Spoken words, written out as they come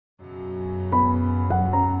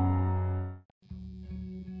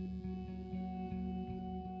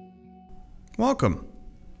Welcome!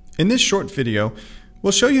 In this short video,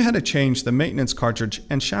 we'll show you how to change the maintenance cartridge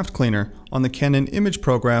and shaft cleaner on the Canon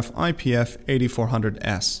imagePROGRAF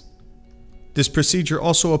iPF8400S. This procedure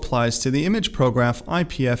also applies to the imagePROGRAF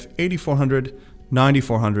iPF8400,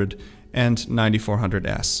 9400, and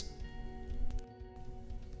 9400S.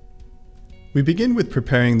 We begin with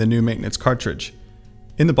preparing the new maintenance cartridge.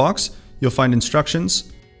 In the box, you'll find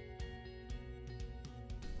instructions,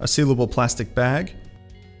 a sealable plastic bag,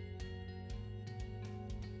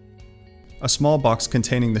 a small box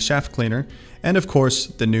containing the shaft cleaner, and of course,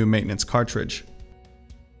 the new maintenance cartridge.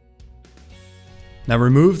 Now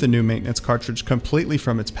remove the new maintenance cartridge completely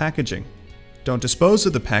from its packaging. Don't dispose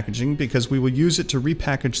of the packaging because we will use it to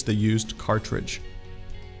repackage the used cartridge.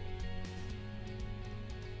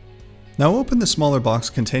 Now open the smaller box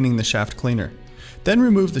containing the shaft cleaner. Then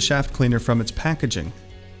remove the shaft cleaner from its packaging.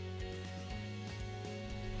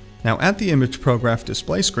 Now at the imagePROGRAF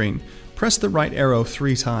display screen, press the right arrow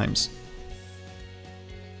 3 times.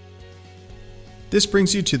 This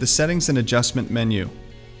brings you to the Settings and Adjustment menu.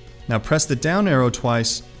 Now press the down arrow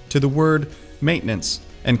twice to the word Maintenance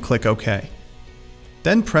and click OK.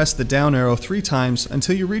 Then press the down arrow 3 times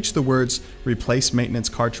until you reach the words Replace Maintenance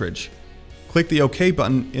Cartridge. Click the OK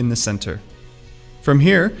button in the center. From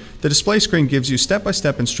here, the display screen gives you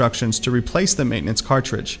step-by-step instructions to replace the maintenance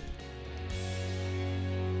cartridge.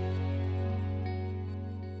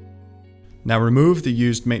 Now remove the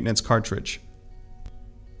used maintenance cartridge.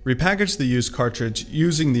 Repackage the used cartridge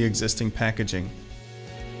using the existing packaging.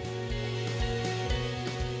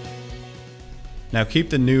 Now keep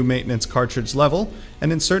the new maintenance cartridge level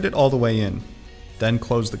and insert it all the way in. Then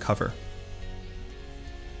close the cover.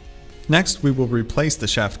 Next, we will replace the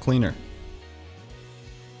shaft cleaner.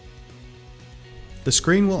 The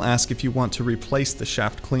screen will ask if you want to replace the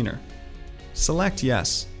shaft cleaner. Select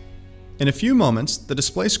Yes. In a few moments, the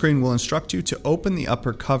display screen will instruct you to open the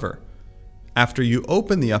upper cover. After you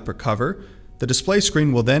open the upper cover, the display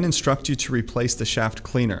screen will then instruct you to replace the shaft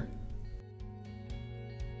cleaner.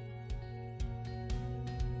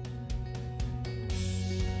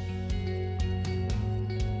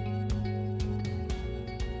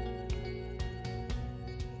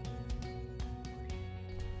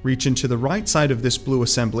 Reach into the right side of this blue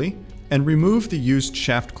assembly and remove the used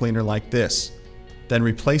shaft cleaner like this. Then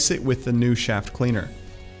replace it with the new shaft cleaner.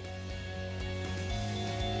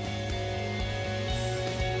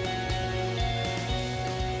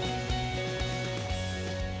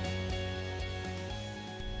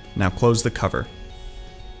 Now close the cover.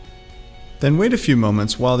 Then wait a few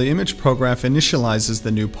moments while the imagePROGRAF initializes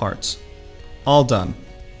the new parts. All done.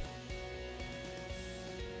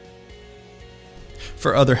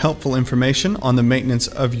 For other helpful information on the maintenance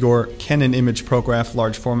of your Canon imagePROGRAF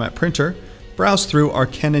large format printer, browse through our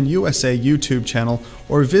Canon USA YouTube channel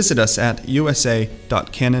or visit us at usa.canon.com.